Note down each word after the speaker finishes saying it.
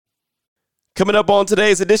Coming up on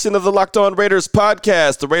today's edition of the Locked On Raiders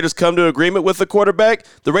podcast, the Raiders come to agreement with the quarterback.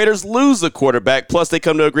 The Raiders lose a quarterback. Plus, they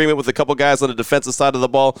come to agreement with a couple guys on the defensive side of the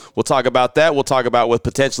ball. We'll talk about that. We'll talk about what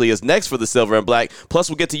potentially is next for the Silver and Black. Plus,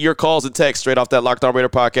 we'll get to your calls and texts straight off that Locked On Raider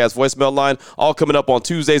podcast voicemail line. All coming up on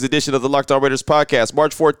Tuesday's edition of the Locked On Raiders podcast,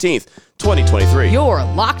 March 14th, 2023. Your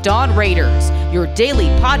Locked On Raiders, your daily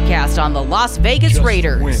podcast on the Las Vegas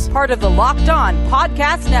Raiders. Win. Part of the Locked On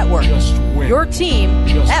Podcast Network. Just win. Your team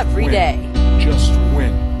every day. Just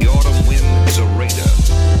win. The autumn wind is a raider,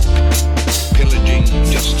 pillaging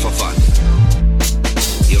just for fun.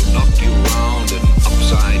 He'll knock you round and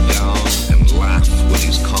upside down and laugh when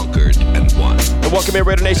he's conquered and won. And welcome in,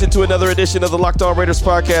 Raider Nation, to another edition of the Locked On Raiders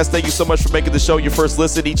podcast. Thank you so much for making the show your first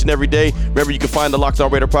listen each and every day. Remember, you can find the Locked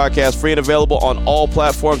On Raider podcast free and available on all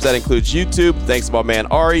platforms. That includes YouTube. Thanks to my man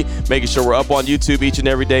Ari, making sure we're up on YouTube each and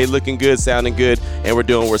every day, looking good, sounding good, and we're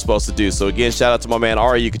doing what we're supposed to do. So again, shout out to my man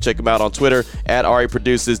Ari. You can check him out on Twitter at Ari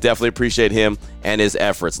Produces. Definitely appreciate him and his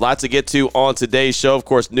efforts. Lots to get to on today's show. Of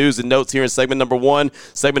course, news and notes here in segment number 1.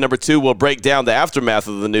 Segment number 2, we'll break down the aftermath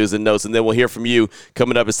of the news and notes, and then we'll hear from you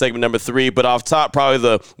coming up in segment number 3. But off top, probably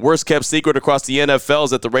the worst kept secret across the NFL is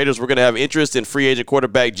that the Raiders were going to have interest in free agent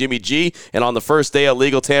quarterback Jimmy G, and on the first day of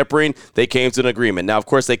legal tampering, they came to an agreement. Now, of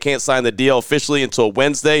course, they can't sign the deal officially until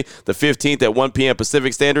Wednesday, the 15th at 1 p.m.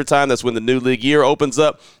 Pacific Standard Time. That's when the new league year opens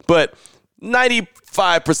up. But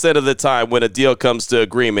 95% of the time when a deal comes to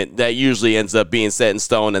agreement, that usually ends up being set in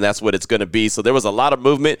stone, and that's what it's going to be. So there was a lot of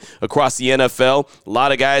movement across the NFL, a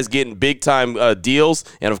lot of guys getting big-time deals,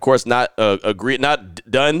 and, of course, not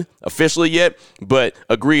done officially yet, but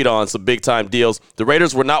agreed on some big-time deals. The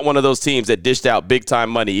Raiders were not one of those teams that dished out big-time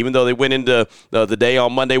money, even though they went into the day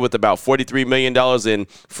on Monday with about $43 million in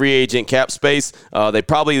free agent cap space. They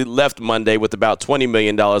probably left Monday with about $20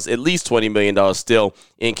 million, at least $20 million still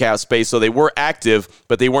in cap space. So they were active,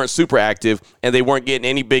 but they weren't super active, and they weren't getting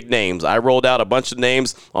any big names. I rolled out a bunch of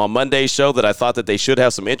names on Monday's show that I thought that they should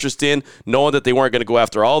have some interest in, knowing that they weren't going to go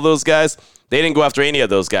after all those guys. They didn't go after any of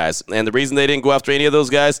those guys. And the reason they didn't go after any of those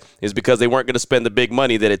guys is because they weren't going to spend the big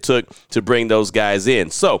money that it took to bring those guys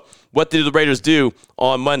in. So what did the Raiders do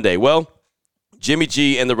on Monday? Well, Jimmy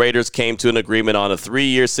G and the Raiders came to an agreement on a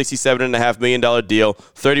 3-year, $67.5 million deal,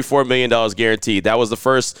 $34 million guaranteed. That was the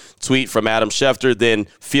first tweet from Adam Schefter. Then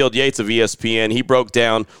Field Yates of ESPN, he broke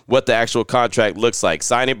down what the actual contract looks like.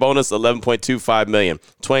 Signing bonus, $11.25 million.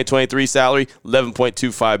 2023 salary,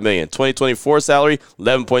 $11.25 million. 2024 salary,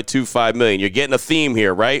 $11.25 million. You're getting a theme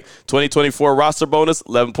here, right? 2024 roster bonus,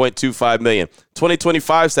 $11.25 million.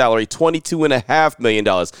 2025 salary, $22.5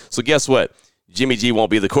 million. So guess what? Jimmy G won't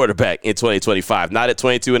be the quarterback in 2025. Not at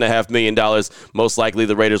 $22.5 million. Most likely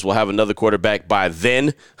the Raiders will have another quarterback by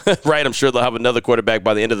then, right? I'm sure they'll have another quarterback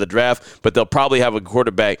by the end of the draft, but they'll probably have a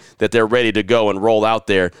quarterback that they're ready to go and roll out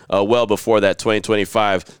there well before that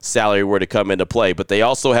 2025 salary were to come into play. But they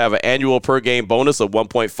also have an annual per game bonus of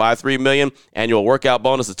 $1.53 million, annual workout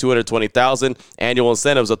bonus of $220,000, annual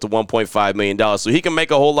incentives up to $1.5 million. So he can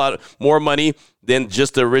make a whole lot more money than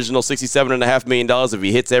just the original $67.5 million if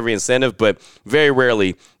he hits every incentive, but very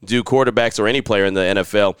rarely do quarterbacks or any player in the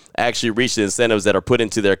NFL actually reach the incentives that are put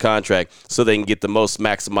into their contract so they can get the most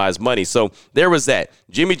maximized money. So there was that.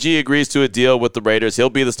 Jimmy G agrees to a deal with the Raiders. He'll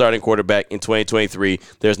be the starting quarterback in 2023.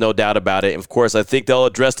 There's no doubt about it. And of course, I think they'll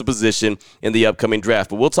address the position in the upcoming draft.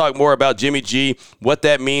 But we'll talk more about Jimmy G, what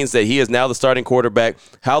that means that he is now the starting quarterback,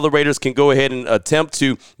 how the Raiders can go ahead and attempt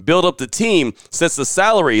to build up the team since the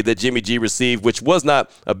salary that Jimmy G received, which was not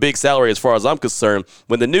a big salary as far as I'm concerned.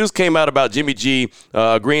 When the news came out about Jimmy G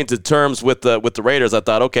agreeing to terms with the Raiders, I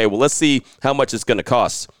thought, okay, well, let's see how much it's going to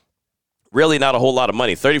cost. Really not a whole lot of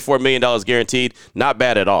money. $34 million guaranteed, not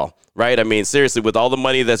bad at all, right? I mean, seriously, with all the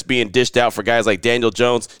money that's being dished out for guys like Daniel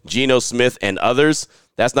Jones, Geno Smith, and others,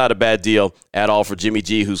 that's not a bad deal at all for Jimmy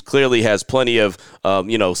G, who clearly has plenty of,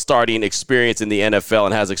 starting experience in the NFL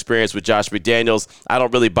and has experience with Josh McDaniels. I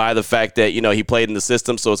don't really buy the fact that, he played in the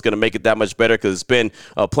system, so it's going to make it that much better because it's been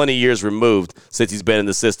plenty of years removed since he's been in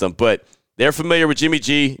the system. But they're familiar with Jimmy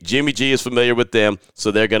G. Jimmy G is familiar with them, so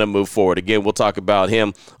they're going to move forward. Again, we'll talk about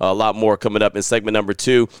him a lot more coming up in segment number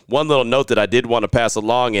 2. One little note that I did want to pass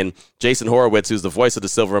along, and Jason Horowitz, who's the voice of the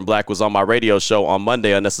Silver and Black, was on my radio show on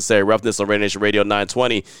Monday, Unnecessary Roughness on Raider Nation Radio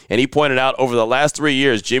 920, and he pointed out over the last 3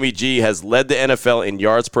 years, Jimmy G has led the NFL in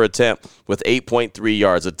yards per attempt with 8.3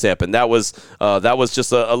 yards a attempt, and that was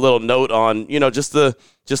just a little note on,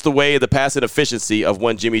 just the way the passing efficiency of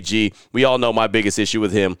one Jimmy G. We all know my biggest issue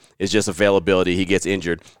with him is just availability. He gets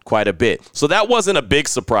injured quite a bit. So that wasn't a big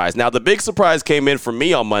surprise. Now, the big surprise came in for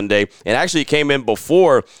me on Monday, and actually came in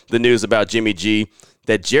before the news about Jimmy G.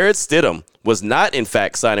 that Jarrett Stidham was not, in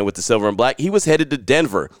fact, signing with the Silver and Black. He was headed to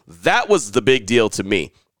Denver. That was the big deal to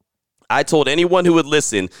me. I told anyone who would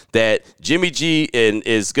listen that Jimmy G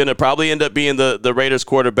is going to probably end up being the Raiders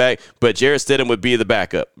quarterback, but Jarrett Stidham would be the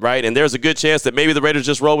backup, right? And there's a good chance that maybe the Raiders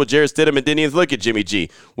just roll with Jarrett Stidham and didn't even look at Jimmy G.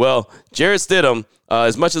 Well, Jarrett Stidham,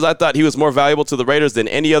 as much as I thought he was more valuable to the Raiders than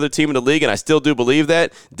any other team in the league, and I still do believe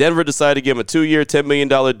that, Denver decided to give him a 2-year, $10 million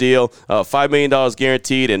deal, $5 million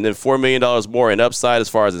guaranteed, and then $4 million more in upside as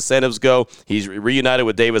far as incentives go. He's reunited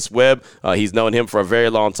with Davis Webb. He's known him for a very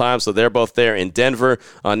long time, so they're both there in Denver.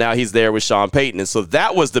 Now he's there with Sean Payton, and so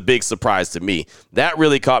that was the big surprise to me. That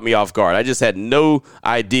really caught me off guard. I just had no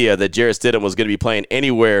idea that Jarrett Stidham was going to be playing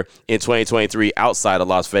anywhere in 2023 outside of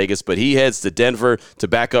Las Vegas, but he heads to Denver to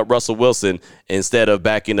back up Russell Wilson instead of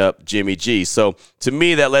backing up Jimmy G. So to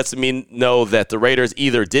me, that lets me know that the Raiders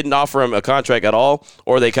either didn't offer him a contract at all,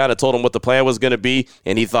 or they kind of told him what the plan was going to be,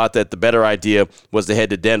 and he thought that the better idea was to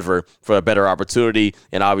head to Denver for a better opportunity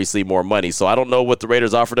and obviously more money. So I don't know what the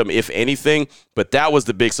Raiders offered him, if anything, but that was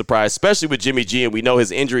the big surprise, especially with Jimmy G, and we know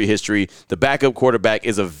his injury history. The backup quarterback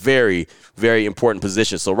is a very, very important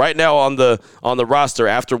position. So right now on the roster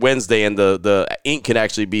after Wednesday and the ink can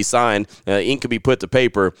actually be signed, ink can be put to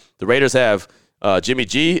paper, the Raiders have Jimmy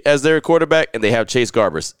G as their quarterback, and they have Chase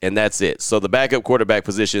Garbers, and that's it. So the backup quarterback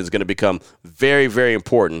position is going to become very, very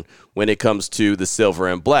important when it comes to the Silver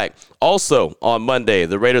and Black. Also, on Monday,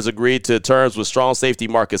 the Raiders agreed to terms with strong safety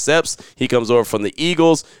Marcus Epps. He comes over from the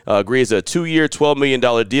Eagles, agrees to a 2-year, $12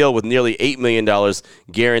 million deal with nearly $8 million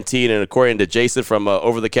guaranteed. And according to Jason from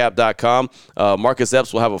overthecap.com, Marcus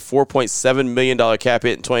Epps will have a $4.7 million cap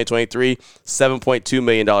hit in 2023, $7.2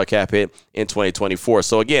 million cap hit in 2024.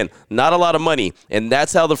 So again, not a lot of money, and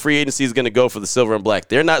that's how the free agency is going to go for the Silver and Black.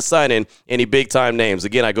 They're not signing any big-time names.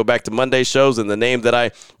 Again, I go back to Monday shows, and the name that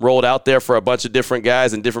I rolled out there for a bunch of different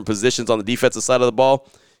guys in different positions on the defensive side of the ball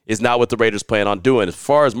is not what the Raiders plan on doing. As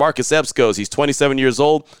far as Marcus Epps goes, he's 27 years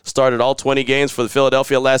old, started all 20 games for the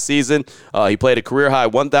Philadelphia last season. He played a career-high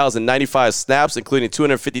 1,095 snaps, including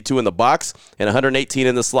 252 in the box and 118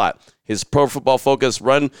 in the slot. His Pro Football Focus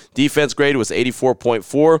run defense grade was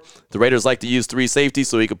 84.4. The Raiders like to use 3 safeties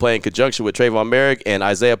so he could play in conjunction with Trayvon Merrick and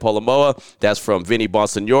Isaiah Polomoa. That's from Vinny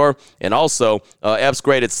Bonsignor. And also, Epps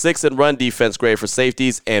graded 6th in run defense grade for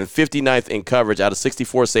safeties and 59th in coverage out of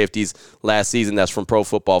 64 safeties last season. That's from Pro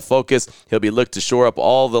Football Focus. He'll be looked to shore up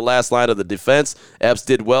all the last line of the defense. Epps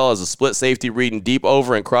did well as a split safety, reading deep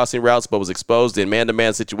over and crossing routes, but was exposed in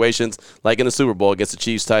man-to-man situations like in the Super Bowl against the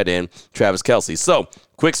Chiefs tight end Travis Kelce. So,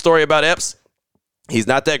 quick story about Epps. He's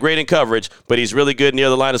not that great in coverage, but he's really good near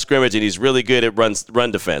the line of scrimmage, and he's really good at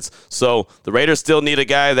run defense. So the Raiders still need a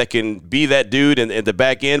guy that can be that dude in the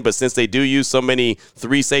back end, but since they do use so many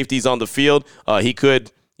 3 safeties on the field, he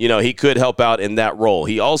could help out in that role.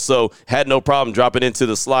 He also had no problem dropping into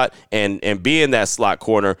the slot and being that slot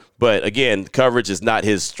corner, but again, coverage is not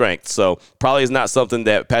his strength. So probably is not something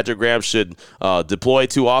that Patrick Graham should deploy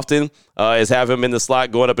too often, is have him in the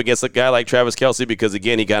slot going up against a guy like Travis Kelce, because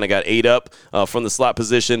again, he kind of got ate up from the slot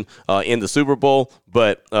position in the Super Bowl,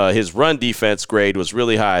 but his run defense grade was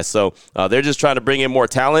really high. So they're just trying to bring in more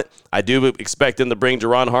talent. I do expect them to bring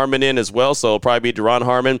Duron Harmon in as well, so it'll probably be Duron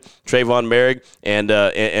Harmon, Trayvon Merrick,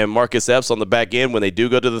 and Marcus Epps on the back end when they do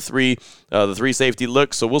go to the three safety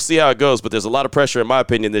look. So we'll see how it goes, but there's a lot of pressure, in my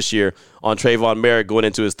opinion, this year on Trayvon Merrick going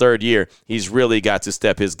into his 3rd year. He's really got to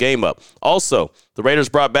step his game up. Also, the Raiders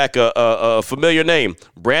brought back a familiar name,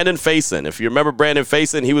 Brandon Facyson. If you remember Brandon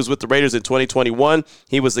Facyson, he was with the Raiders in 2021.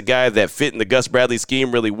 He was the guy that fit in the Gus Bradley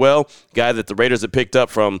scheme really well, guy that the Raiders had picked up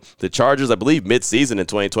from the Chargers, I believe, midseason in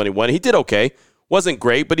 2021. He did okay. Wasn't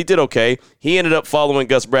great, but he did okay. He ended up following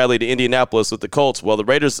Gus Bradley to Indianapolis with the Colts. Well, the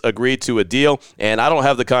Raiders agreed to a deal, and I don't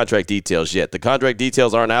have the contract details yet. The contract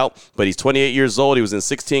details aren't out, but he's 28 years old. He was in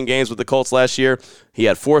 16 games with the Colts last year. He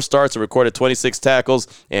had 4 starts and recorded 26 tackles,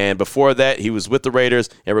 and before that, he was with the Raiders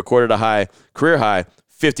and recorded a career high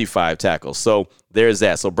 55 tackles. So there's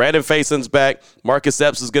that. So Brandon Fason's back. Marcus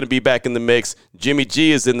Epps is going to be back in the mix. Jimmy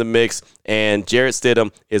G is in the mix, and Jarrett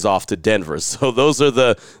Stidham is off to Denver. So those are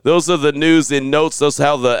the news and notes. That's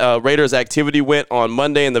how the Raiders activity went on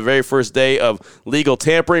Monday and the very first day of legal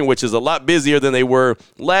tampering, which is a lot busier than they were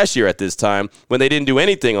last year at this time when they didn't do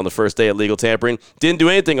anything on the first day of legal tampering, didn't do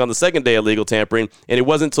anything on the second day of legal tampering, and it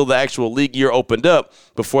wasn't until the actual league year opened up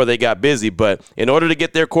before they got busy. But in order to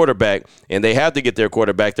get their quarterback, and they had to get their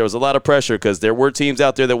quarterback, there was a lot of pressure because there were teams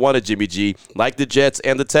out there that wanted Jimmy G, like the Jets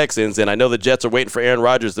and the Texans, and I know the Jets are waiting for Aaron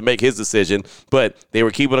Rodgers to make his decision, but they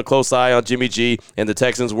were keeping a close eye on Jimmy G, and the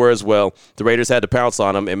Texans were as well. The Raiders had to pounce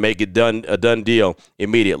on him and make it a done deal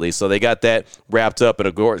immediately. So they got that wrapped up, and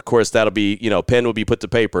of course that'll be, pen will be put to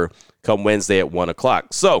paper come Wednesday at 1 o'clock.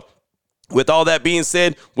 So with all that being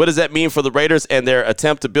said, what does that mean for the Raiders and their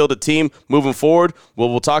attempt to build a team moving forward? Well,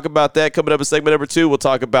 we'll talk about that coming up in segment number 2. We'll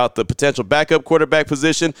talk about the potential backup quarterback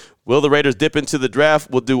position. Will the Raiders dip into the draft?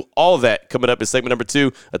 We'll do all of that coming up in segment number 2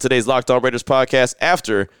 of today's Locked On Raiders podcast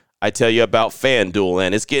after I tell you about FanDuel.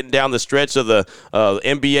 And it's getting down the stretch of the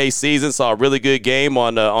NBA season. Saw a really good game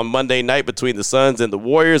on Monday night between the Suns and the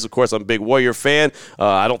Warriors. Of course, I'm a big Warrior fan.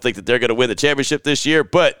 I don't think that they're going to win the championship this year,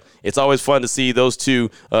 but it's always fun to see those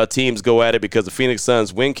two teams go at it because the Phoenix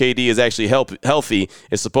Suns, when KD is actually healthy,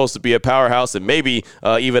 is supposed to be a powerhouse and maybe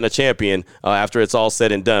even a champion after it's all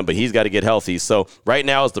said and done. But he's got to get healthy. So right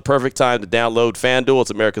now is the perfect time to download FanDuel.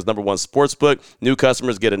 It's America's #1 sportsbook. New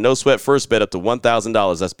customers get a no-sweat first bet up to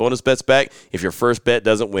 $1,000. That's bonus bets back if your first bet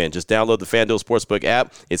doesn't win. Just download the FanDuel Sportsbook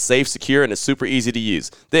app. It's safe, secure, and it's super easy to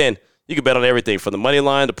use. Then you can bet on everything from the money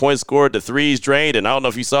line, the points scored, the threes drained. And I don't know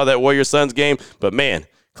if you saw that Warriors-Suns game, but man,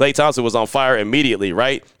 Klay Thompson was on fire immediately,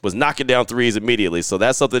 right? Was knocking down threes immediately. So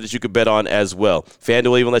that's something that you could bet on as well.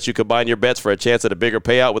 FanDuel even lets you combine your bets for a chance at a bigger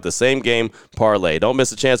payout with the same game parlay. Don't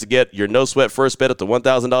miss a chance to get your no-sweat first bet up to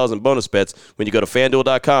 $1,000 in bonus bets when you go to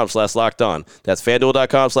FanDuel.com/lockedon. That's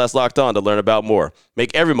FanDuel.com/lockedon to learn about more.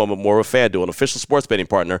 Make every moment more with FanDuel, an official sports betting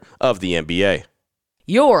partner of the NBA.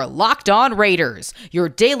 Your Locked On Raiders, your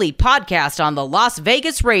daily podcast on the Las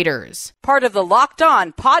Vegas Raiders. Part of the Locked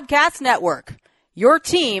On Podcast Network. Your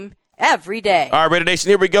team every day. All right, Raider Nation,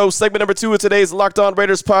 here we go. Segment number 2 of today's Locked On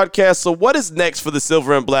Raiders podcast. So what is next for the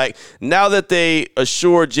Silver and Black now that they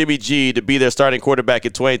assured Jimmy G to be their starting quarterback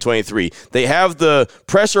in 2023? They have the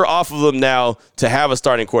pressure off of them now to have a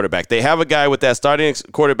starting quarterback. They have a guy with that starting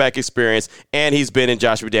quarterback experience, and he's been in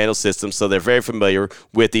Josh McDaniels' system, so they're very familiar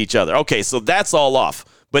with each other. Okay, so that's all off.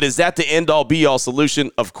 But is that the end-all, be-all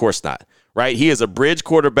solution? Of course not. Right? He is a bridge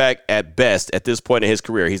quarterback at best at this point in his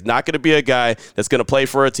career. He's not going to be a guy that's going to play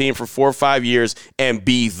for a team for 4 or 5 years and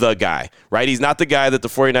be the guy, right? He's not the guy that the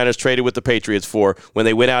 49ers traded with the Patriots for when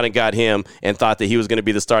they went out and got him and thought that he was going to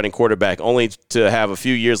be the starting quarterback, only to have a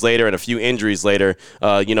few years later and a few injuries later,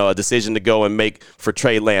 a decision to go and make for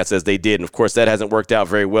Trey Lance as they did. And, of course, that hasn't worked out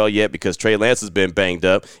very well yet because Trey Lance has been banged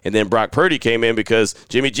up. And then Brock Purdy came in because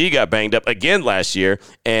Jimmy G got banged up again last year.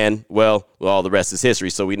 And, well, all the rest is history,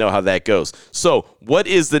 so we know how that goes. So what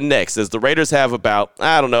is the next? As the Raiders have about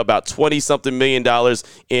 20-something million dollars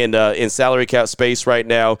in salary cap space right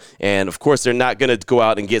now, and of course they're not going to go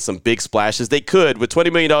out and get some big splashes. They could, with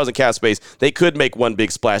 $20 million in cap space, they could make one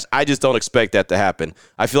big splash. I just don't expect that to happen.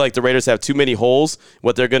 I feel like the Raiders have too many holes.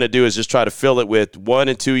 What they're going to do is just try to fill it with 1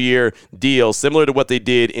 and 2 year deals, similar to what they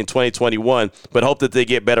did in 2021, but hope that they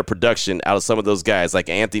get better production out of some of those guys like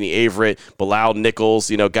Anthony Averett, Bilal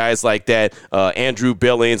Nichols, guys like that. Andrew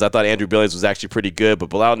Billings. I thought Andrew Billings was actually pretty good, but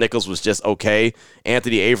Bilal Nichols was just okay.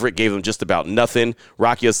 Anthony Averett gave them just about nothing.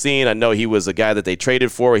 Rocky Yassin, I know he was a guy that they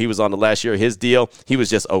traded for. He was on the last year of his deal. He was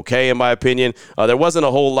just okay, in my opinion. There wasn't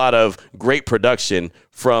a whole lot of great production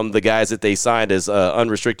from the guys that they signed as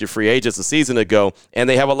unrestricted free agents a season ago, and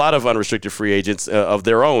they have a lot of unrestricted free agents of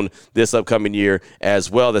their own this upcoming year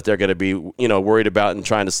as well that they're going to be, worried about and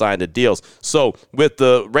trying to sign the deals. So with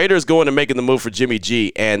the Raiders going and making the move for Jimmy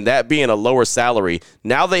G and that being a lower salary,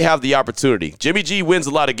 now they have the opportunity. Jimmy G wins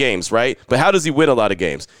a lot of games, right? But how does he win a lot of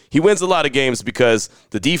games? He wins a lot of games because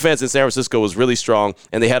the defense in San Francisco was really strong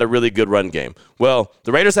and they had a really good run game. Well,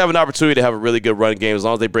 the Raiders have an opportunity to have a really good run game as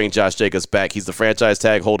long as they bring Josh Jacobs back. He's the franchise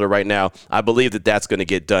tag holder right now. I believe that that's going to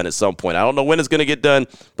get done at some point. I don't know when it's going to get done,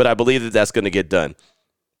 but I believe that that's going to get done.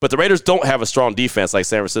 But the Raiders don't have a strong defense like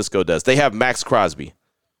San Francisco does. They have Max Crosby,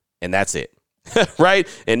 and that's it. Right?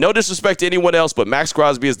 And no disrespect to anyone else, but Max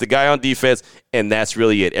Crosby is the guy on defense, and that's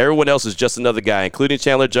really it. Everyone else is just another guy, including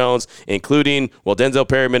Chandler Jones, Denzel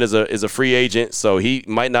Perryman is a free agent, so he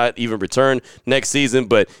might not even return next season,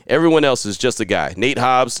 but everyone else is just a guy. Nate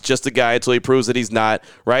Hobbs, just a guy until he proves that he's not,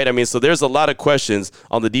 right? I mean, so there's a lot of questions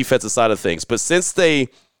on the defensive side of things. But since they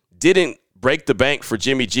didn't break the bank for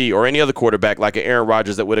Jimmy G or any other quarterback like an Aaron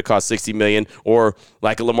Rodgers that would have cost $60 million or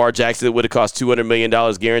like a Lamar Jackson that would have cost $200 million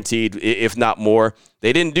guaranteed, if not more.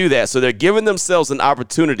 They didn't do that. So they're giving themselves an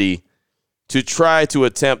opportunity to try to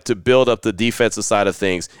attempt to build up the defensive side of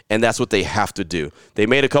things, and that's what they have to do. They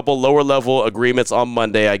made a couple lower-level agreements on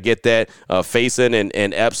Monday. I get that. Faison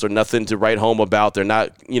and Epps are nothing to write home about. They're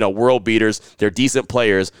not, world beaters. They're decent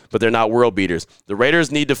players, but they're not world beaters. The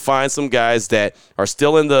Raiders need to find some guys that are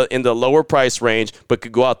still in the lower price range, but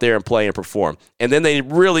could go out there and play and perform. And then they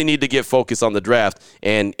really need to get focused on the draft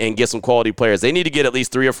and get some quality players. They need to get at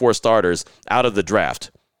least 3 or 4 starters out of the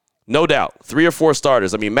draft. No doubt, 3 or 4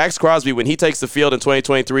 starters. I mean, Max Crosby, when he takes the field in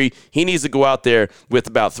 2023, he needs to go out there with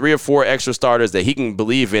about 3 or 4 extra starters that he can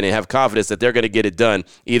believe in and have confidence that they're going to get it done,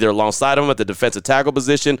 either alongside of him at the defensive tackle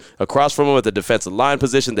position, across from him at the defensive line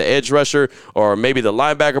position, the edge rusher, or maybe the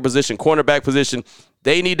linebacker position, cornerback position.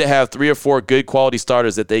 They need to have 3 or 4 good quality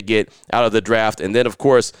starters that they get out of the draft. And then, of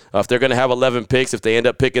course, if they're going to have 11 picks, if they end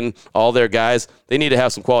up picking all their guys, they need to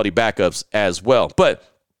have some quality backups as well. But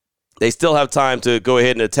they still have time to go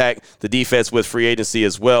ahead and attack the defense with free agency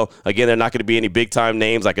as well. Again, they're not going to be any big-time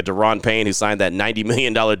names like a Daron Payne, who signed that $90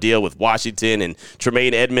 million deal with Washington, and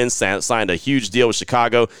Tremaine Edmonds signed a huge deal with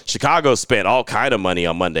Chicago. Chicago spent all kind of money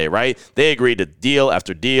on Monday, right? They agreed to deal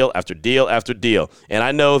after deal after deal after deal. And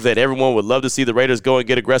I know that everyone would love to see the Raiders go and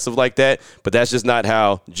get aggressive like that, but that's just not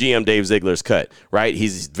how GM Dave Ziegler's cut, right?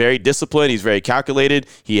 He's very disciplined. He's very calculated.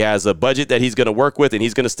 He has a budget that he's going to work with, and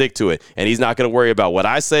he's going to stick to it. And he's not going to worry about what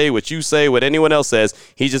I say, what you say, what anyone else says.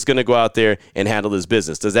 He's just going to go out there and handle his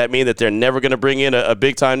business. Does that mean that they're never going to bring in a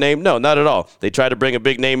big-time name? No, not at all. They tried to bring a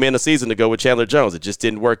big name in a season ago with Chandler Jones. It just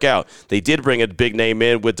didn't work out. They did bring a big name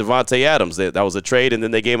in with Devontae Adams. That was a trade, and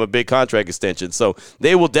then they gave him a big contract extension. So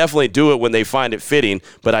they will definitely do it when they find it fitting,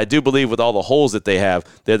 but I do believe with all the holes that they have,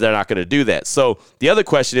 that they're not going to do that. So the other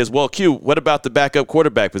question is, well, Q, what about the backup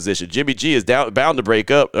quarterback position? Jimmy G is bound to break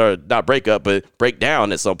up, or not break up, but break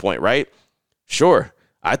down at some point, right? Sure.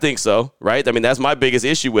 I think so, right? I mean, that's my biggest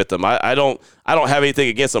issue with him. I don't have anything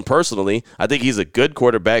against him personally. I think he's a good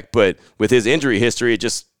quarterback, but with his injury history, it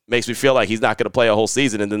just makes me feel like he's not going to play a whole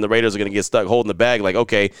season, and then the Raiders are going to get stuck holding the bag like,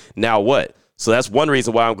 okay, now what? So that's one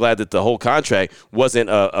reason why I'm glad that the whole contract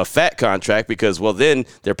wasn't a fat contract, because, well, then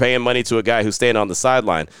they're paying money to a guy who's staying on the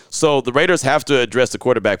sideline. So the Raiders have to address the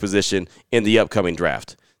quarterback position in the upcoming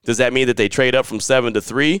draft. Does that mean that they trade up from 7 to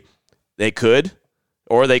 3? They could.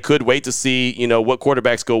 Or they could wait to see, what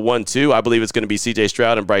quarterbacks go 1-2. I believe it's going to be C.J.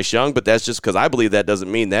 Stroud and Bryce Young, but that's just because I believe that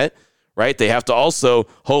doesn't mean that, right? They have to also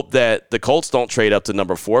hope that the Colts don't trade up to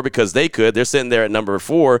number 4, because they could. They're sitting there at number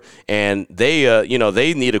 4, and they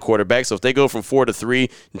need a quarterback. So if they go from 4 to 3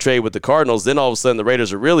 and trade with the Cardinals, then all of a sudden the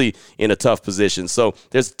Raiders are really in a tough position. So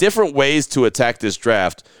there's different ways to attack this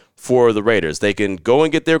draft for the Raiders. They can go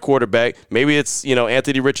and get their quarterback. Maybe it's,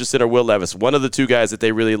 Anthony Richardson or Will Levis, one of the 2 guys that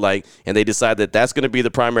they really like, and they decide that that's going to be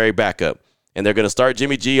the primary backup. And they're going to start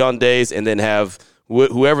Jimmy G on days and then have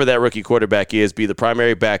whoever that rookie quarterback is be the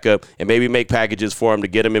primary backup, and maybe make packages for him to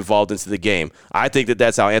get him involved into the game. I think that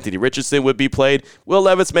that's how Anthony Richardson would be played. Will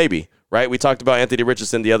Levis, maybe. Right? We talked about Anthony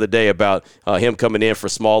Richardson the other day about him coming in for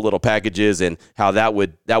small little packages and how that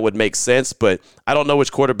would make sense, but I don't know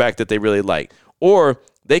which quarterback that they really like. Or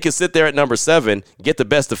they could sit there at number 7, get the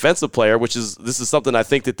best defensive player, this is something I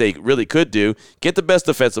think that they really could do. Get the best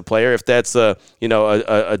defensive player, if that's a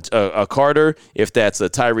Carter, if that's a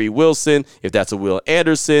Tyree Wilson, if that's a Will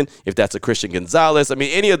Anderson, if that's a Christian Gonzalez. I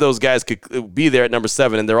mean, any of those guys could be there at number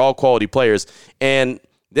 7, and they're all quality players. And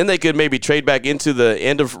then they could maybe trade back into the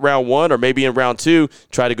end of round 1, or maybe in round 2,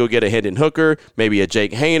 try to go get a Hendon Hooker, maybe a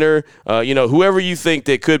Jake Haener, whoever you think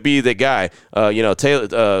that could be the guy. Taylor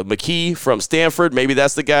McKee from Stanford, maybe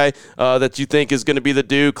that's the guy that you think is going to be the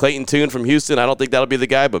dude. Clayton Tune from Houston, I don't think that'll be the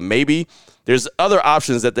guy, but maybe. There's other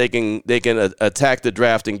options that they can attack the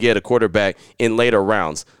draft and get a quarterback in later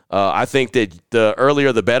rounds. I think that the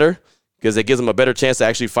earlier the better, because it gives them a better chance to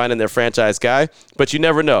actually finding their franchise guy. But you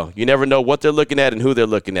never know. You never know what they're looking at and who they're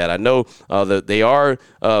looking at. I know that they are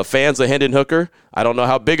fans of Hendon Hooker. I don't know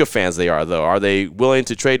how big of fans they are, though. Are they willing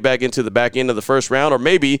to trade back into the back end of the first round? Or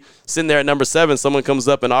maybe sitting there at number 7, someone comes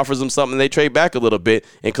up and offers them something, and they trade back a little bit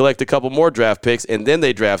and collect a couple more draft picks, and then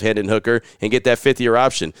they draft Hendon Hooker and get that 5th-year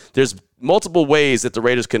option. There's multiple ways that the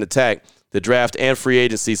Raiders can attack the draft and free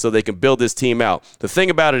agency so they can build this team out. The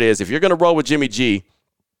thing about it is, if you're going to roll with Jimmy G,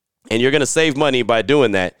 and you're going to save money by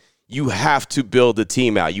doing that, you have to build the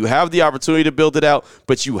team out. You have the opportunity to build it out,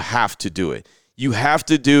 but you have to do it. You have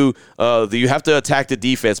to you have to attack the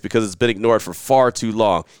defense because it's been ignored for far too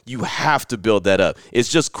long. You have to build that up. It's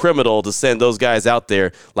just criminal to send those guys out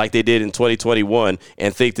there like they did in 2021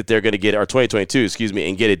 and think that they're going to get, or 2022,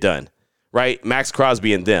 and get it done. right? Max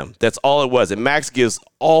Crosby and them. That's all it was. And Max gives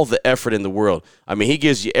all the effort in the world. I mean, he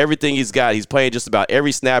gives you everything he's got. He's playing just about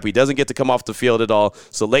every snap. He doesn't get to come off the field at all.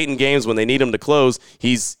 So late in games when they need him to close,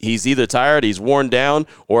 he's either tired, he's worn down,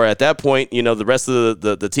 or at that point, you know, the rest of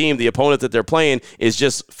the team, the opponent that they're playing, is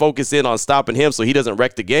just focused in on stopping him so he doesn't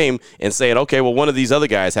wreck the game and saying, okay, well, one of these other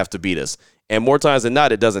guys have to beat us. And more times than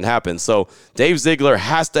not, it doesn't happen. So Dave Ziegler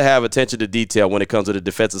has to have attention to detail when it comes to the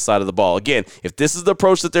defensive side of the ball. Again, if this is the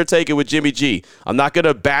approach that they're taking with Jimmy G, I'm not going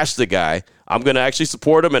to bash the guy. I'm going to actually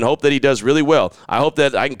support him and hope that he does really well. I hope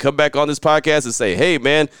that I can come back on this podcast and say, hey,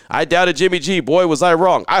 man, I doubted Jimmy G. Boy, was I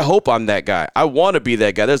wrong. I hope I'm that guy. I want to be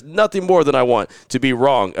that guy. There's nothing more than I want to be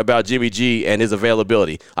wrong about Jimmy G and his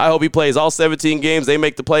availability. I hope he plays all 17 games, they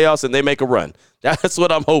make the playoffs, and they make a run. That's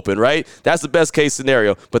what I'm hoping, right? That's the best case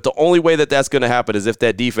scenario. But the only way that that's going to happen is if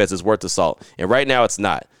that defense is worth the salt. And right now it's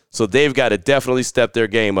not. So they've got to definitely step their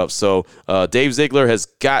game up. So Dave Ziegler has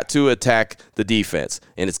got to attack the defense.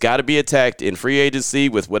 And it's got to be attacked in free agency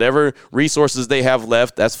with whatever resources they have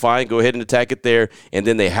left. That's fine. Go ahead and attack it there. And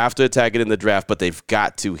then they have to attack it in the draft, but they've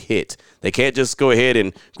got to hit. They can't just go ahead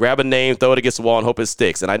and grab a name, throw it against the wall, and hope it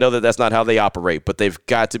sticks. And I know that that's not how they operate, but they've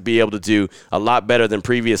got to be able to do a lot better than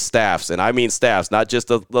previous staffs. And I mean staffs, not just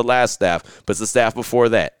the last staff, but the staff before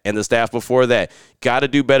that and the staff before that. Got to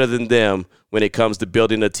do better than them when it comes to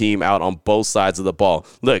building a team out on both sides of the ball.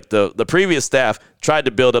 Look, the previous staff tried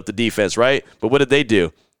to build up the defense, right? But what did they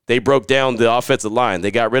do? They broke down the offensive line.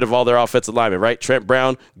 They got rid of all their offensive linemen, right? Trent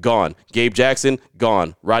Brown, gone. Gabe Jackson,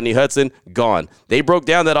 gone. Rodney Hudson, gone. They broke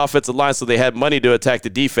down that offensive line so they had money to attack the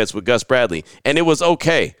defense with Gus Bradley. And it was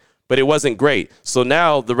okay, but it wasn't great. So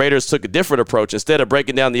now the Raiders took a different approach. Instead of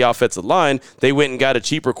breaking down the offensive line, they went and got a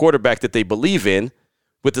cheaper quarterback that they believe in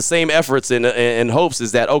with the same efforts and hopes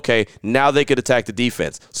is that, okay, now they could attack the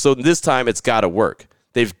defense. So this time it's got to work.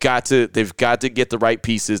 They've got to get the right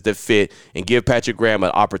pieces that fit and give Patrick Graham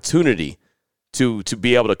an opportunity to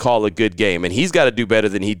be able to call a good game. And he's got to do better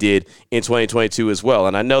than he did in 2022 as well.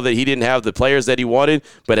 And I know that he didn't have the players that he wanted,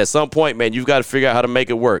 but at some point, man, you've got to figure out how to make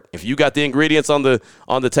it work. If you got the ingredients on the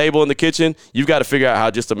table in the kitchen, you've got to figure out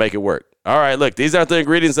how just to make it work. All right, look, these aren't the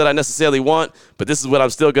ingredients that I necessarily want, but this is what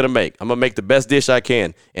I'm still going to make. I'm going to make the best dish I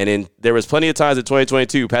can. And there was plenty of times in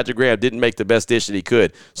 2022, Patrick Graham didn't make the best dish that he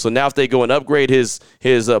could. So now if they go and upgrade his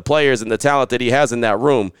players and the talent that he has in that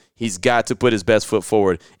room, he's got to put his best foot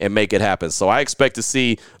forward and make it happen. So I expect to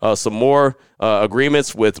see some more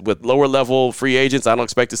agreements with lower-level free agents. I don't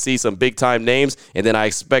expect to see some big-time names. And then I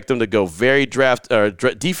expect them to go very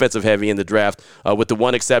defensive-heavy in the draft, with the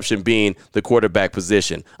one exception being the quarterback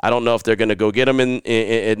position. I don't know if they're going to go get him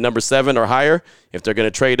in number 7 or higher. If they're going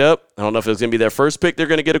to trade up, I don't know if it's going to be their first pick they're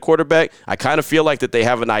going to get a quarterback. I kind of feel like that they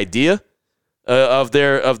have an idea of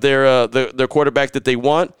their quarterback that they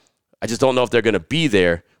want. I just don't know if they're going to be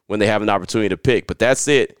there when they have an opportunity to pick. But that's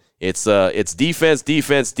it. It's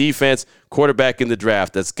defense, quarterback in the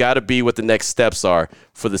draft. That's got to be what the next steps are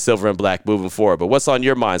for the Silver and Black moving forward. But what's on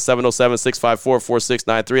your mind?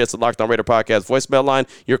 707-654-4693. That's the Locked On Raider podcast voicemail line.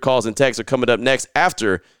 Your calls and texts are coming up next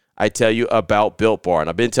after I tell you about Built Bar. And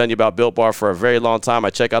I've been telling you about Built Bar for a very long time.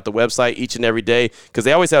 I check out the website each and every day because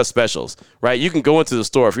they always have specials, right? You can go into the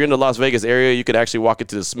store. If you're in the Las Vegas area, you can actually walk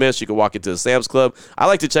into the Smiths. You can walk into the Sam's Club. I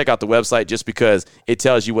like to check out the website just because it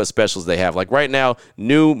tells you what specials they have. Like right now,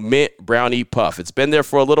 new mint brownie puff. It's been there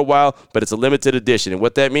for a little while, but it's a limited edition. And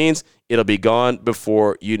what that means, it'll be gone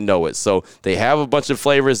before you know it. So they have a bunch of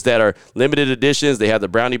flavors that are limited editions. They have the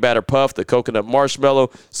brownie batter puff, the coconut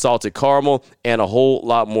marshmallow, salted caramel, and a whole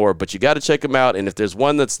lot more. But you got to check them out. And if there's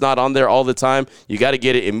one that's not on there all the time, you got to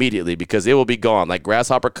get it immediately because it will be gone. Like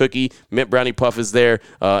grasshopper cookie, mint brownie puff is there,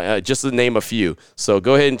 just to name a few. So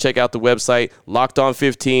go ahead and check out the website. Locked On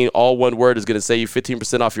 15, all one word, is going to save you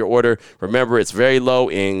 15% off your order. Remember, it's very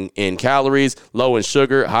low in calories, low in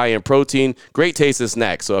sugar, high in protein, great tasting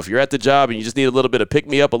snack. So if you're at the job and you just need a little bit of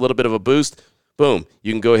pick-me-up, a little bit of a boost, boom,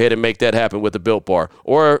 you can go ahead and make that happen with the Built Bar.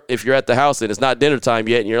 Or if you're at the house and it's not dinner time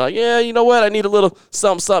yet and you're like, yeah, you know what, I need a little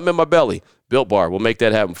something in my belly. Built Bar will make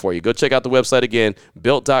that happen for you. Go check out the website again,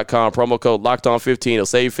 built.com, promo code LOCKEDON15. It'll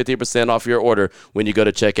save you 15% off your order when you go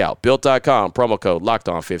to checkout. Built.com, promo code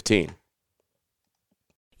LOCKEDON15.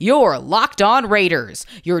 You're Locked On Raiders,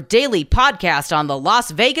 your daily podcast on the Las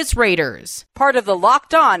Vegas Raiders. Part of the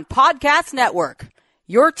Locked On Podcast Network,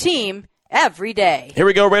 your team every day. Here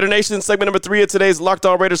we go, Raider Nation. Segment number 3 of today's Locked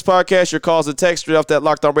On Raiders podcast. Your calls and text straight off that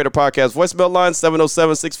Locked On Raider podcast voicemail line,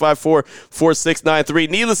 707-654-4693.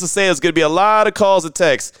 Needless to say, it's going to be a lot of calls and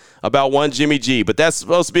texts about one Jimmy G, but that's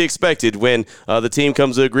supposed to be expected when the team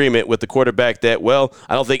comes to agreement with the quarterback that, well,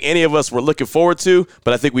 I don't think any of us were looking forward to,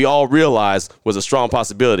 but I think we all realized was a strong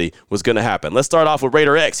possibility was going to happen. Let's start off with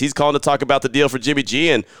Raider X. He's calling to talk about the deal for Jimmy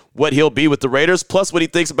G and what he'll be with the Raiders, plus what he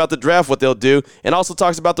thinks about the draft, what they'll do, and also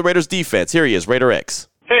talks about the Raiders' defense. Here he is, Raider X.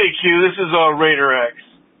 Hey, Q, this is Raider X.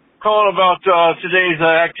 Calling about today's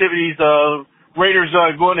activities. Raiders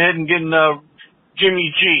going ahead and getting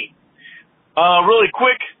Jimmy G. Really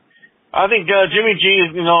quick, I think Jimmy G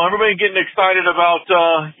is, everybody getting excited about,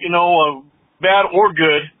 bad or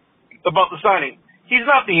good about the signing. He's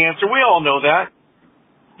not the answer. We all know that.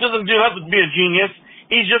 Doesn't have to be a genius.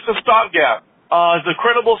 He's just a stopgap. It's a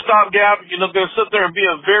credible stopgap. Going to sit there and be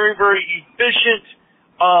a very, very efficient,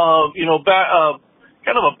 kind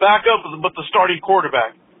of a backup, but the starting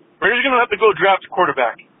quarterback. Raiders going to have to go draft a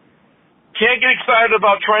quarterback. Can't get excited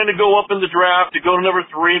about trying to go up in the draft to go to number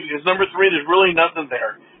 3, because number 3, there's really nothing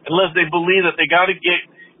there, unless they believe that they got to get,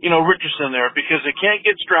 Richardson there, because they can't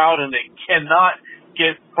get Stroud and they cannot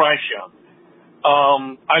get Bryce Young.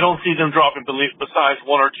 I don't see them dropping besides 1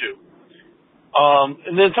 or 2.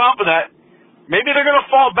 And then top of that, maybe they're going to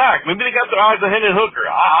fall back. Maybe they got their eyes on Hendon Hooker.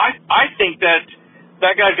 I think that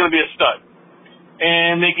guy's going to be a stud.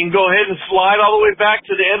 And they can go ahead and slide all the way back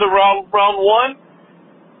to the end of round 1.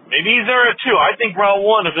 Maybe he's there at 2. I think round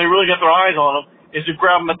 1, if they really got their eyes on him, is to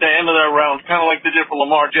grab him at the end of that round, kind of like they did for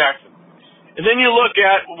Lamar Jackson. And then you look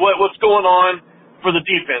at what's going on for the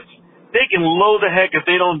defense. They can load the heck if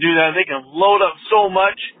they don't do that. They can load up so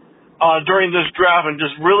much during this draft and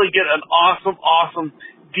just really get an awesome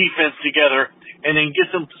defense together, and then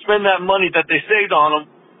get them to spend that money that they saved on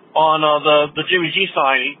them on the Jimmy G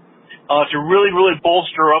signing to really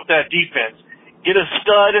bolster up that defense. Get a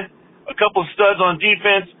couple studs on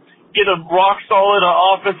defense, get a rock-solid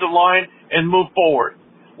offensive line, and move forward.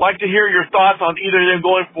 Like to hear your thoughts on either them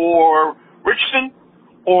going for Richardson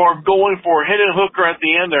or going for Hendon Hooker at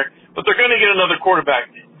the end there. But they're going to get another quarterback.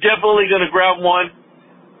 Definitely going to grab one.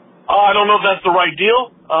 I don't know if that's the right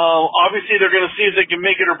deal. Obviously, they're going to see if they can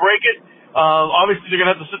make it or break it. Obviously, they're going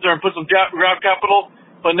to have to sit there and put some draft capital.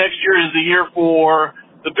 But next year is the year for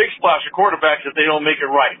the big splash of quarterbacks if they don't make it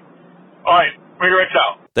right. All right, Raider X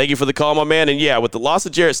out. Thank you for the call, my man. And yeah, with the loss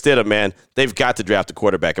of Jarrett Stidham, man, they've got to draft a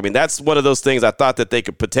quarterback. I mean, that's one of those things I thought that they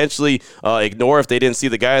could potentially ignore if they didn't see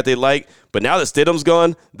the guy that they like. But now that Stidham's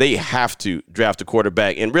gone, they have to draft a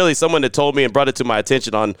quarterback. And really, someone that told me and brought it to my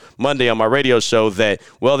attention on Monday on my radio show that,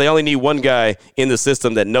 well, they only need one guy in the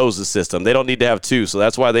system that knows the system. They don't need to have 2. So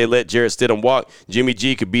that's why they let Jarrett Stidham walk. Jimmy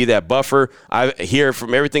G could be that buffer. I hear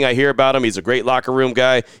from everything I hear about him, he's a great locker room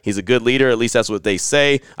guy. He's a good leader. At least that's what they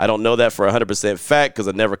say. I don't know that for 100% fact because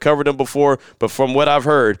I never covered him before. But from what I've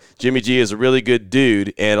heard, Jimmy G is a really good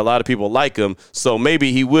dude, and a lot of people like him. So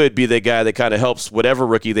maybe he would be the guy that kind of helps whatever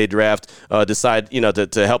rookie they draft decide,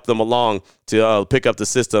 to help them along to pick up the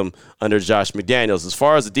system under Josh McDaniels. As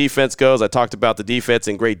far as the defense goes, I talked about the defense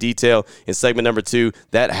in great detail in segment number 2.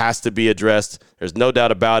 That has to be addressed. There's no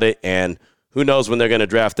doubt about it. And who knows when they're going to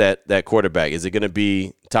draft that quarterback? Is it going to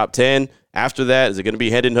be top 10? After that, is it going to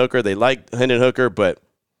be Hendon Hooker? They like Hendon Hooker, but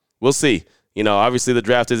we'll see. Obviously the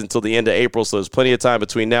draft isn't until the end of April, so there's plenty of time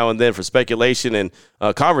between now and then for speculation and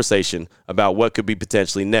conversation about what could be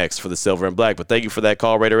potentially next for the Silver and Black. But thank you for that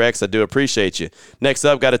call, Raider X. I do appreciate you. Next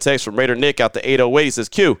up, got a text from Raider Nick out to 808. He says,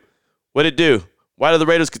 Q, what'd it do? Why do the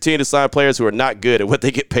Raiders continue to sign players who are not good at what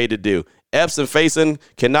they get paid to do? Epps and Faison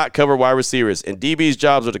cannot cover wide receivers, and DB's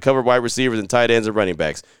jobs are to cover wide receivers and tight ends and running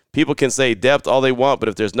backs. People can say depth all they want, but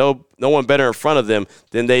if there's no one better in front of them,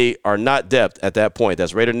 then they are not depth at that point.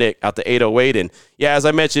 That's Raider Nick out to 808. And, yeah, as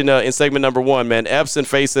I mentioned in segment number 1, man, Epps and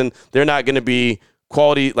Faison, they're not going to be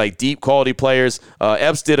quality, like deep quality players.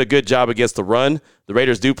 Epps did a good job against the run. The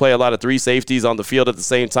Raiders do play a lot of 3 safeties on the field at the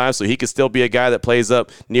same time, so he could still be a guy that plays up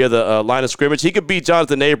near the line of scrimmage. He could be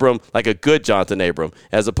Jonathan Abram, like a good Jonathan Abram,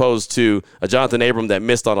 as opposed to a Jonathan Abram that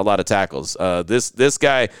missed on a lot of tackles. This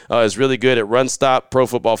guy is really good at run stop. Pro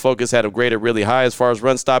Football Focus had him graded really high as far as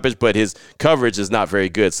run stoppage, but his coverage is not very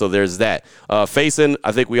good, so there's that. Faison,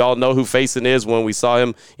 I think we all know who Faison is when we saw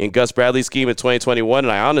him in Gus Bradley's scheme in 2021,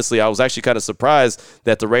 and I was actually kind of surprised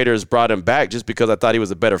that the Raiders brought him back just because I thought he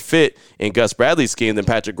was a better fit in Gus Bradley's scheme. scheme than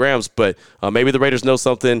Patrick Graham's, but maybe the Raiders know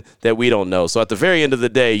something that we don't know. So at the very end of the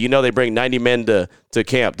day, they bring 90 men to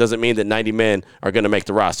camp. Doesn't mean that 90 men are going to make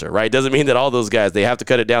the roster, right? Doesn't mean that all those guys, they have to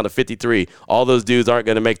cut it down to 53. All those dudes aren't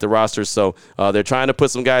going to make the roster. So they're trying to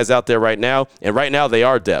put some guys out there right now. And right now they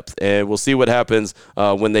are depth. And we'll see what happens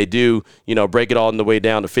when they do, break it all in the way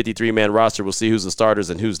down to 53-man roster. We'll see who's the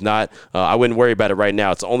starters and who's not. I wouldn't worry about it right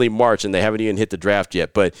now. It's only March and they haven't even hit the draft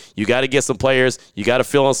yet. But you got to get some players. You got to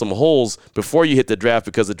fill in some holes before you hit the draft,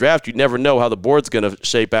 because the draft, you never know how the board's going to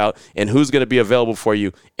shape out and who's going to be available for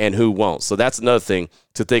you and who won't. So that's another thing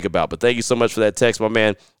to think about. But thank you so much for that text, my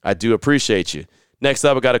man. I do appreciate you. Next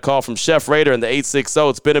up, I got a call from Chef Raider in the 860.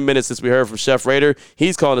 It's been a minute since we heard from Chef Raider.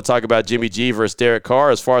 He's calling to talk about Jimmy G versus Derek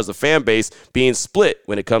Carr as far as the fan base being split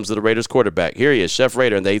when it comes to the Raiders quarterback. Here he is, Chef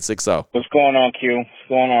Raider in the 860. What's going on, Q? What's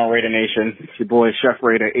going on, Raider Nation? It's your boy, Chef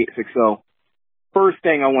Raider 860. First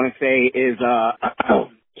thing I want to say is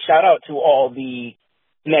shout out to all the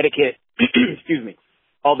Connecticut,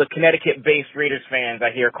 all the Connecticut-based Raiders fans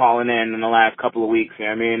I hear calling in the last couple of weeks. You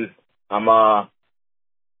know what I mean?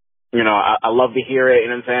 I love to hear it, you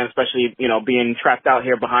know what I'm saying? Especially, being trapped out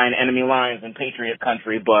here behind enemy lines in Patriot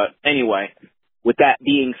country. But anyway, with that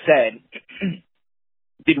being said,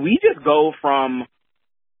 did we just go from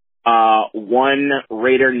one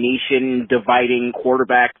Raider Nation dividing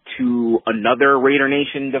quarterback to another Raider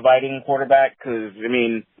Nation dividing quarterback? Because,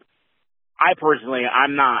 I personally,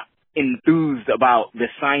 I'm not enthused about the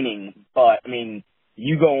signing, but,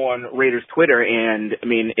 you go on Raiders Twitter and,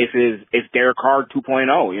 it's Derek Carr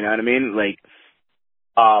 2.0, you know what I mean?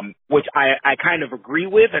 Which I kind of agree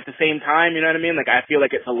with at the same time, you know what I mean? I feel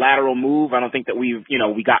like it's a lateral move. I don't think that we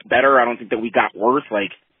got better. I don't think that we got worse.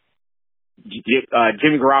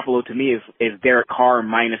 Jimmy Garoppolo to me is Derek Carr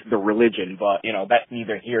minus the religion, but, that's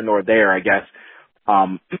neither here nor there, I guess.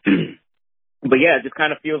 But yeah, it just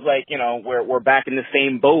kind of feels like, we're back in the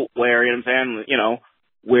same boat where, you know what I'm saying,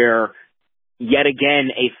 where yet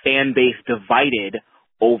again a fan base divided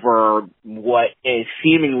over what is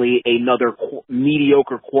seemingly another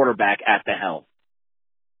mediocre quarterback at the helm.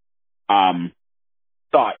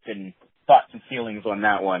 Thoughts and feelings on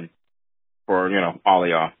that one for, all of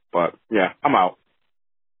y'all. But yeah, I'm out.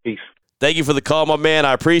 Peace. Thank you for the call, my man.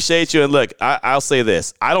 I appreciate you. And look, I'll say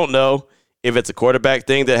this. I don't know if it's a quarterback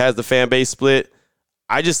thing that has the fan base split.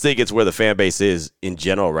 I just think it's where the fan base is in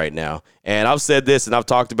general right now. And I've said this and I've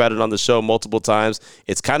talked about it on the show multiple times.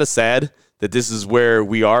 It's kind of sad that this is where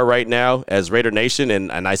we are right now as Raider Nation.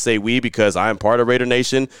 And I say we because I am part of Raider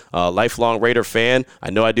Nation, lifelong Raider fan. I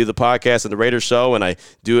know I do the podcast and the Raider show, and I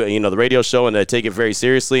do, the radio show, and I take it very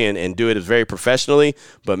seriously and do it very professionally.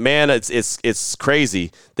 But, man, it's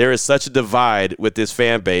crazy. There is such a divide with this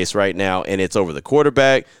fan base right now, and it's over the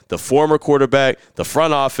quarterback, the former quarterback, the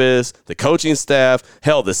front office, the coaching staff,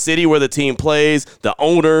 hell, the city where the team plays, the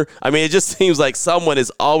owner. It just seems like someone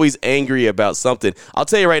is always angry about something. I'll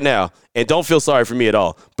tell you right now, and don't feel sorry for me at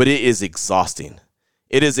all, but it is exhausting.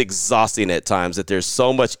 It is exhausting at times that there's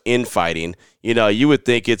so much infighting. You would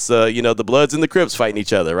think it's, the Bloods and the Crips fighting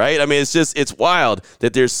each other, right? It's wild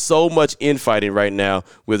that there's so much infighting right now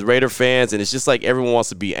with Raider fans, and it's just like everyone wants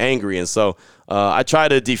to be angry. And so I try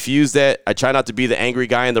to diffuse that. I try not to be the angry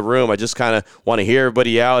guy in the room. I just kind of want to hear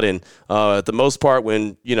everybody out. And at the most part,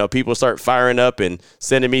 when, people start firing up and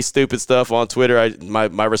sending me stupid stuff on Twitter,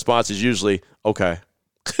 my response is usually, okay.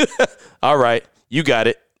 All right, you got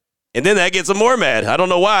it. And then that gets them more mad. I don't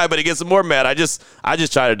know why, but it gets them more mad. I just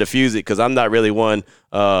try to diffuse it because I'm not really one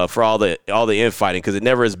for all the infighting, because it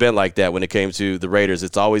never has been like that when it came to the Raiders.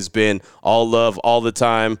 It's always been all love all the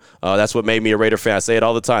time. That's what made me a Raider fan. I say it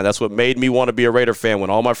all the time. That's what made me want to be a Raider fan.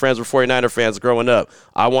 When all my friends were 49er fans growing up,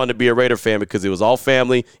 I wanted to be a Raider fan because it was all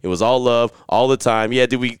family. It was all love all the time. Yeah,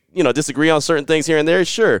 did we disagree on certain things here and there?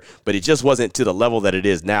 Sure, but it just wasn't to the level that it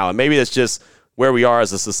is now. And maybe that's just where we are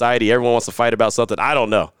as a society. Everyone wants to fight about something. I don't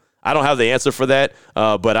know. I don't have the answer for that,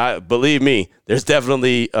 but believe me, there's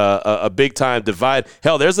definitely a big-time divide.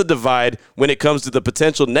 Hell, there's a divide when it comes to the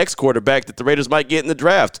potential next quarterback that the Raiders might get in the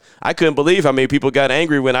draft. I couldn't believe how many people got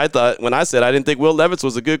angry when I said I didn't think Will Levis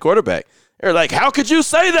was a good quarterback. They're like, how could you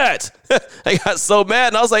say that? I got so mad,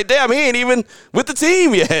 and I was like, damn, he ain't even with the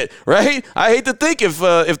team yet, right? I hate to think if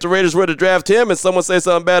the Raiders were to draft him and someone say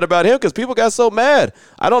something bad about him, because people got so mad.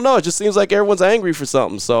 I don't know. It just seems like everyone's angry for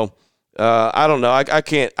something, so I don't know. I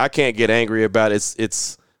can't get angry about it.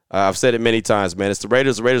 It's I've said it many times, man. It's the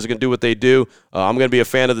Raiders. The Raiders are going to do what they do. I'm going to be a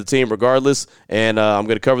fan of the team regardless, and I'm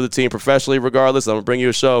going to cover the team professionally regardless. I'm going to bring you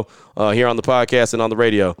a show here on the podcast and on the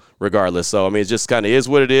radio regardless. So, it just kind of is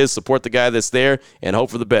what it is. Support the guy that's there and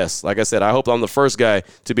hope for the best. Like I said, I hope I'm the first guy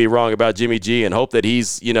to be wrong about Jimmy G and hope that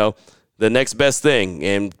he's, the the next best thing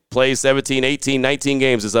and plays 17, 18, 19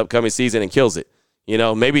 games this upcoming season and kills it. You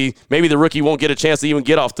know, maybe the rookie won't get a chance to even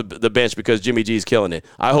get off the bench because Jimmy G is killing it.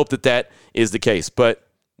 I hope that is the case, but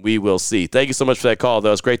we will see. Thank you so much for that call,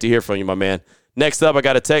 though. It's great to hear from you, my man. Next up, I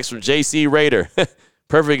got a text from JC Raider.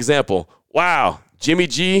 Perfect example. Wow. Jimmy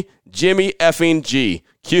G, Jimmy effing G.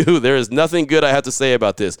 Q, there is nothing good I have to say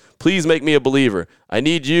about this. Please make me a believer. I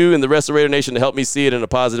need you and the rest of Raider Nation to help me see it in a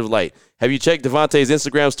positive light. Have you checked Devontae's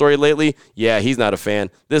Instagram story lately? Yeah, he's not a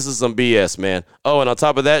fan. This is some BS, man. Oh, and on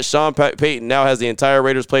top of that, Sean Payton now has the entire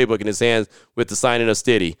Raiders playbook in his hands with the signing of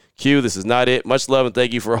Stiddy. Q, this is not it. Much love and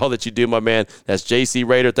thank you for all that you do, my man. That's JC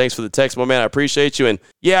Raider. Thanks for the text, my man. I appreciate you. And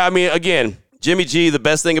yeah, I mean, again, Jimmy G, the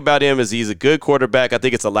best thing about him is he's a good quarterback. I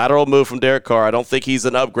think it's a lateral move from Derek Carr. I don't think he's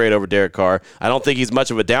an upgrade over Derek Carr. I don't think he's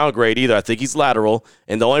much of a downgrade either. I think he's lateral.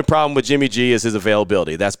 And the only problem with Jimmy G is his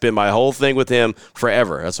availability. That's been my whole thing with him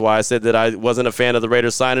forever. That's why I said that I wasn't a fan of the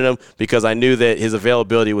Raiders signing him, because I knew that his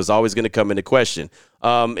availability was always going to come into question.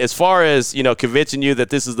 As far as, convincing you that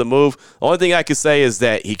this is the move, the only thing I can say is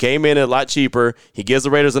that he came in a lot cheaper. He gives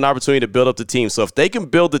the Raiders an opportunity to build up the team. So if they can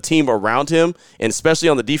build the team around him, and especially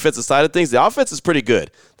on the defensive side of things, the offense is pretty good.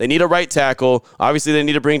 They need a right tackle. Obviously, they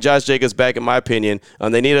need to bring Josh Jacobs back, in my opinion.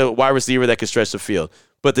 They need a wide receiver that can stretch the field.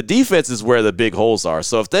 But the defense is where the big holes are.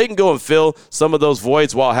 So if they can go and fill some of those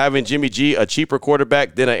voids while having Jimmy G, a cheaper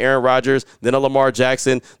quarterback, then an Aaron Rodgers, then a Lamar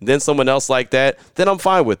Jackson, then someone else like that, then I'm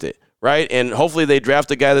fine with it. Right? And hopefully they draft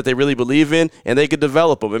a guy that they really believe in and they could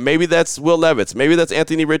develop him. And maybe that's Will Levis. Maybe that's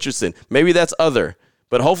Anthony Richardson. Maybe that's other.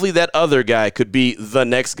 But hopefully that other guy could be the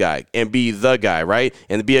next guy and be the guy, right?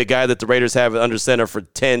 And be a guy that the Raiders have under center for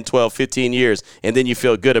 10, 12, 15 years, and then you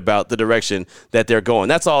feel good about the direction that they're going.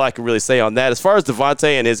 That's all I can really say on that. As far as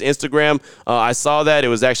Devontae and his Instagram, I saw that. It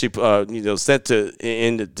was actually sent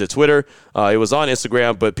to Twitter. It was on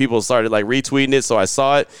Instagram, but people started retweeting it, so I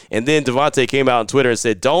saw it. And then Devontae came out on Twitter and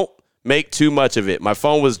said, "Don't make too much of it. My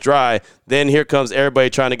phone was dry. Then here comes everybody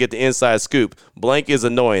trying to get the inside scoop. Blank is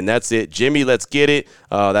annoying. That's it. Jimmy, let's get it."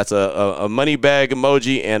 That's a money bag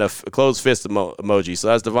emoji and a closed fist emoji. So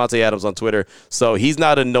that's Davante Adams on Twitter. So he's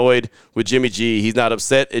not annoyed with Jimmy G. He's not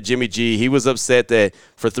upset at Jimmy G. He was upset that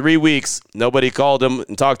for 3 weeks, nobody called him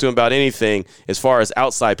and talked to him about anything as far as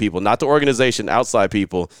outside people, not the organization, outside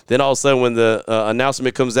people. Then all of a sudden when the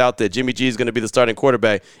announcement comes out that Jimmy G is going to be the starting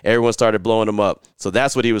quarterback, everyone started blowing him up. So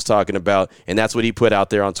that's what he was talking about, and that's what he put out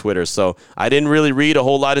there on Twitter. So I didn't really read a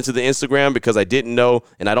whole lot into the Instagram because I didn't know,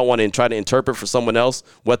 and I don't want to try to interpret for someone else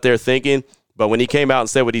what they're thinking. But when he came out and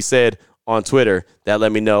said what he said on Twitter, that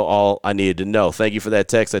let me know all I needed to know. Thank you for that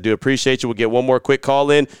text. I do appreciate you. We'll get one more quick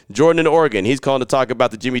call in. Jordan in Oregon. He's calling to talk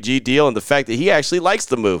about the Jimmy G deal and the fact that he actually likes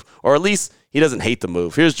the move, or at least he doesn't hate the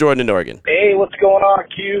move. Here's Jordan in Oregon. Hey, what's going on,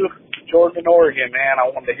 Q? Jordan in Oregon, man. I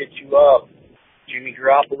wanted to hit you up. Jimmy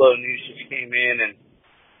Garoppolo news just came in, and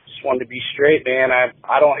just wanted to be straight, man.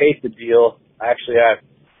 I don't hate the deal. Actually, I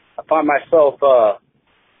find myself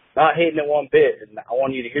not hating it one bit, and I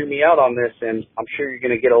want you to hear me out on this, and I'm sure you're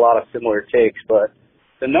going to get a lot of similar takes. But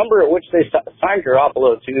the number at which they signed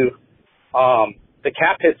Garoppolo to, the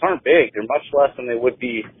cap hits aren't big. They're much less than they would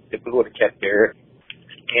be if we would have kept Derek.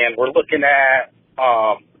 And we're looking at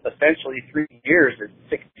essentially 3 years at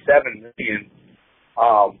 $67 million.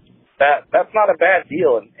 That's not a bad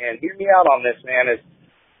deal. And hear me out on this, man.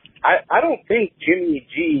 I don't think Jimmy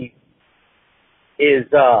G is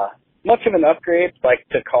much of an upgrade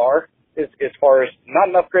to Carr as far as not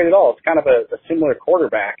an upgrade at all. It's kind of a similar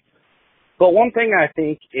quarterback. But one thing I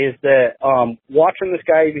think is that watching this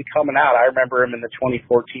guy even coming out, I remember him in the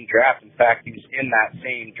 2014 draft. In fact, he was in that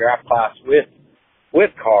same draft class with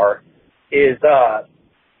Carr. Is the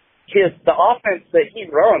offense that he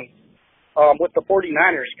runs with the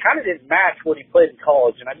 49ers kind of didn't match what he played in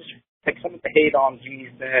college, and I just think some of the hate on G's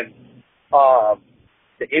been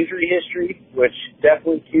the injury history, which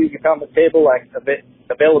definitely you found the table,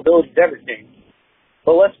 availability is everything.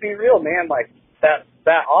 But let's be real, man,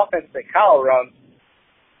 that offense that Kyle runs,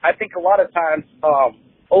 I think a lot of times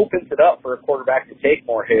opens it up for a quarterback to take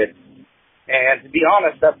more hits. And to be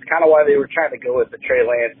honest, that's kind of why they were trying to go with the Trey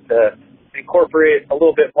Lance, to incorporate a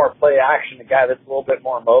little bit more play action, a guy that's a little bit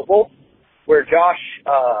more mobile, where Josh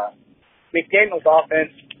McDaniels'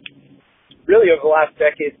 offense really over the last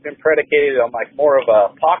decade has been predicated on more of a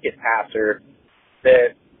pocket passer,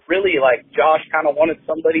 that really Josh kind of wanted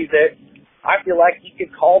somebody that I feel like he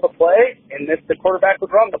could call the play and that the quarterback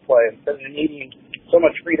would run the play instead of needing so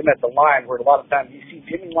much freedom at the line, where a lot of times you see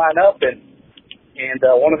Jimmy line up and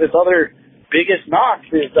one of his other biggest knocks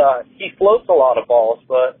is he floats a lot of balls.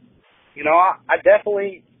 But I've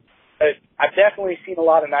definitely seen a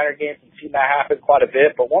lot of Niner games and seen that happen quite a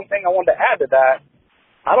bit. But one thing I wanted to add to that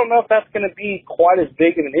I don't know if that's going to be quite as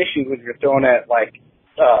big of an issue when you're throwing at, like,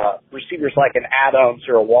 receivers like an Adams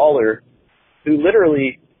or a Waller who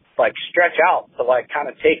literally, like, stretch out to, like, kind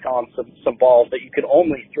of take on some balls that you could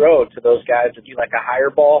only throw to those guys to be, like, a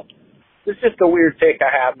higher ball. It's just a weird take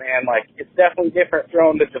I have, man. Like, it's definitely different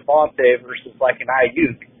throwing to Devontae versus, like, an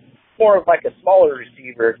Ayuk. More of, like, a smaller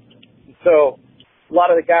receiver. And so a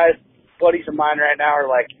lot of the guys, buddies of mine right now, are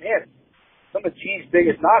like, man, some of G's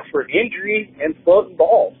biggest knocks were injury and floating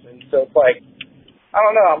balls. And so it's like, I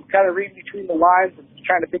don't know. I'm kind of reading between the lines and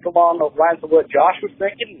trying to think along the lines of what Josh was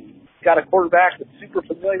thinking. Got a quarterback that's super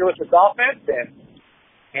familiar with his offense, and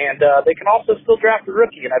they can also still draft a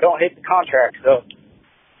rookie, and I don't hate the contract. So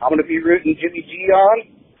I'm going to be rooting Jimmy G on,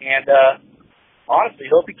 and honestly,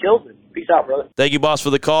 hope he kills it. Peace out, brother. Thank you, boss, for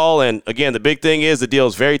the call. And, again, the big thing is the deal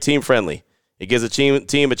is very team-friendly. It gives a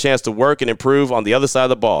team a chance to work and improve on the other side of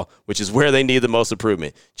the ball, which is where they need the most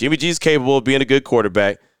improvement. Jimmy G's capable of being a good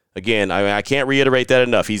quarterback. Again, I can't reiterate that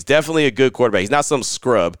enough. He's definitely a good quarterback. He's not some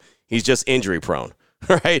scrub. He's just injury-prone.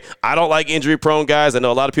 Right? I don't like injury-prone guys. I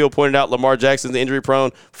know a lot of people pointed out Lamar Jackson's injury-prone.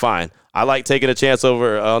 Fine. I like taking a chance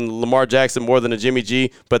over on Lamar Jackson more than a Jimmy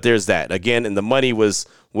G, but there's that. Again, and the money was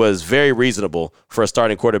very reasonable for a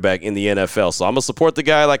starting quarterback in the NFL. So I'm going to support the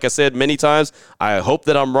guy, like I said many times. I hope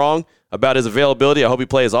that I'm wrong about his availability. I hope he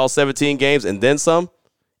plays all 17 games and then some.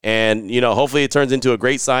 And, hopefully it turns into a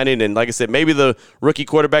great signing. And like I said, maybe the rookie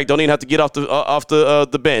quarterback don't even have to get off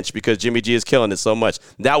the bench because Jimmy G is killing it so much.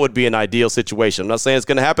 That would be an ideal situation. I'm not saying it's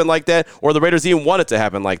going to happen like that or the Raiders even want it to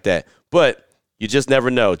happen like that. But you just never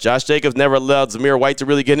know. Josh Jacobs never allowed Zamir White to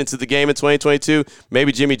really get into the game in 2022.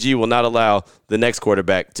 Maybe Jimmy G will not allow the next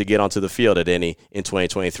quarterback to get onto the field at any in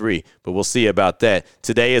 2023. But we'll see about that.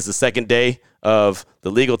 Today is the second day of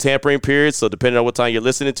the legal tampering period, so depending on what time you're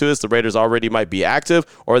listening to us, the Raiders already might be active,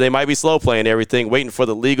 or they might be slow playing everything, waiting for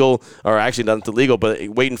the legal, or actually not the legal, but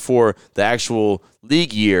waiting for the actual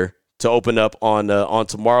league year to open up on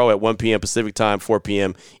tomorrow at 1 p.m. Pacific time, 4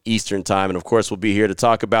 p.m. Eastern time. And, of course, we'll be here to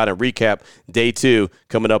talk about and recap day 2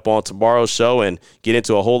 coming up on tomorrow's show and get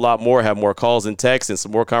into a whole lot more, have more calls and texts and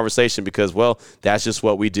some more conversation because, well, that's just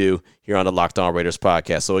what we do here on the Locked On Raiders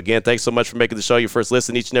podcast. So, again, thanks so much for making the show your first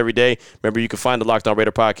listen each and every day. Remember, you can find the Locked On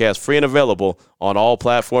Raider podcast free and available on all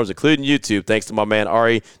platforms, including YouTube. Thanks to my man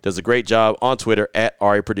Ari. Does a great job on Twitter at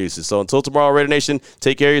Ari Produces. So until tomorrow, Raider Nation,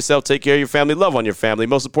 take care of yourself, take care of your family, love on your family.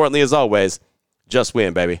 Most importantly, as always, just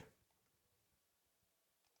win, baby.